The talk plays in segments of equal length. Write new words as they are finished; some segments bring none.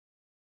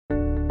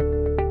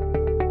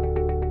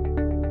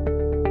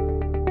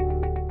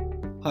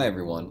Hi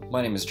everyone,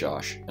 my name is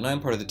Josh, and I am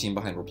part of the team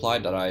behind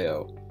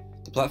Reply.io,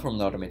 the platform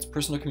that automates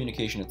personal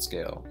communication at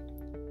scale.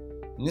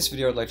 In this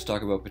video I'd like to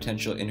talk about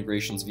potential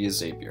integrations via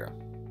Zapier.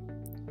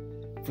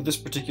 For this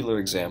particular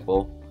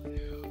example,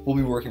 we'll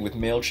be working with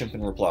MailChimp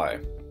and Reply.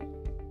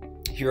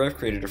 Here I've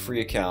created a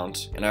free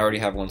account, and I already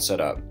have one set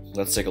up.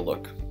 Let's take a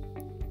look.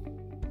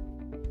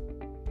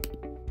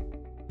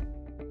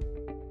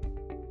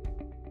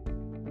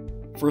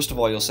 First of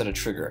all, you'll set a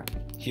trigger.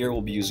 Here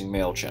we'll be using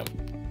MailChimp.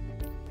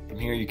 From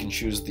here you can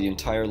choose the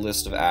entire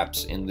list of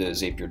apps in the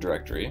Zapier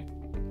directory.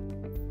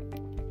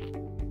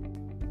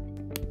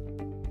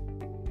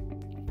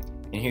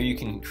 And here you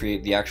can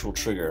create the actual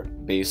trigger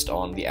based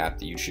on the app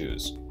that you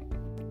choose.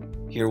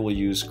 Here we'll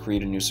use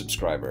create a new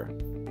subscriber.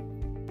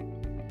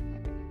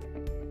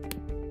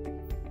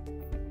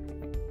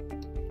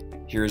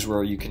 Here's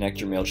where you connect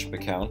your MailChimp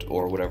account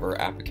or whatever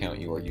app account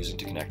you are using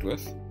to connect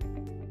with.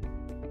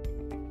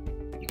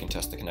 You can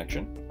test the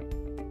connection.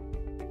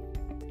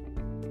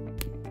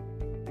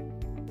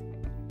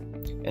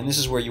 And this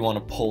is where you want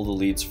to pull the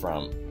leads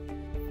from.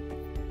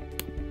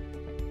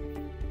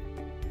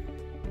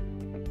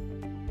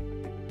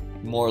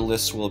 More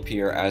lists will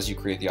appear as you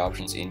create the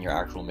options in your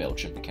actual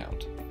MailChimp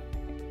account.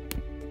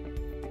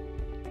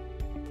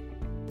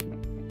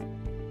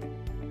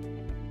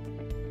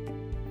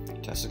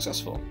 Test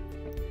successful.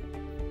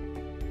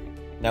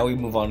 Now we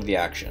move on to the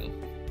action.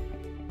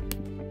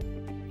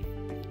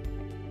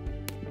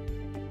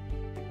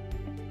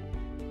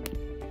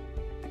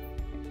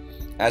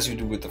 As you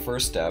did with the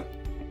first step,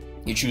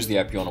 you choose the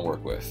app you want to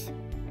work with.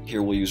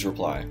 Here we'll use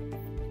Reply.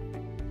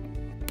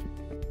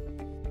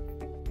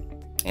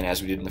 And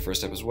as we did in the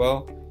first step as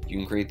well, you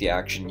can create the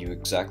action you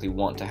exactly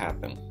want to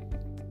happen.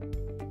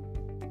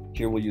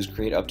 Here we'll use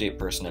create update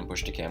person and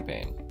push to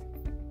campaign.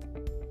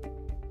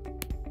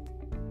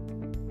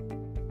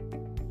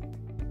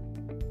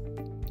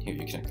 Here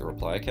you connect the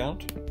Reply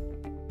account.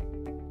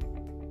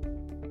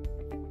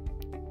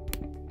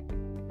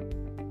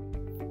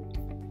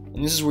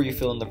 And this is where you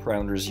fill in the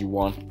parameters you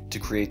want to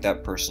create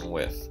that person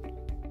with.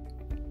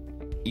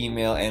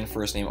 Email and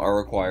first name are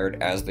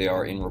required as they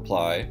are in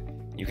Reply.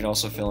 You can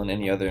also fill in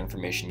any other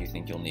information you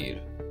think you'll need.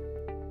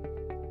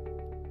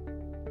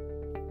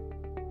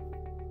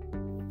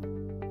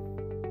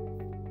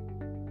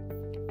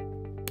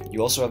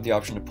 You also have the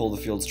option to pull the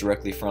fields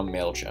directly from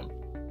MailChimp.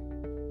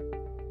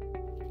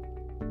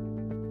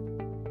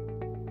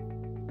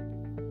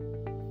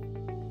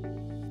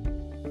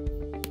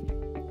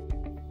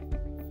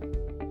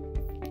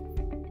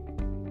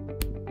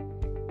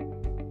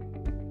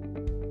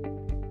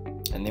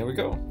 And there we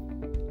go.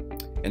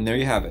 And there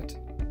you have it.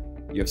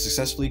 You have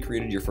successfully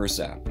created your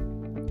first app.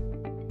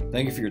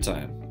 Thank you for your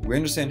time. We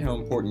understand how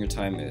important your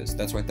time is.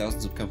 That's why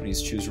thousands of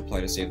companies choose Reply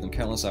to save them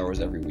countless hours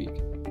every week.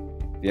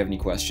 If you have any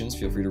questions,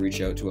 feel free to reach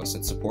out to us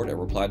at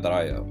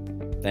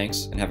support@reply.io.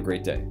 Thanks, and have a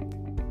great day.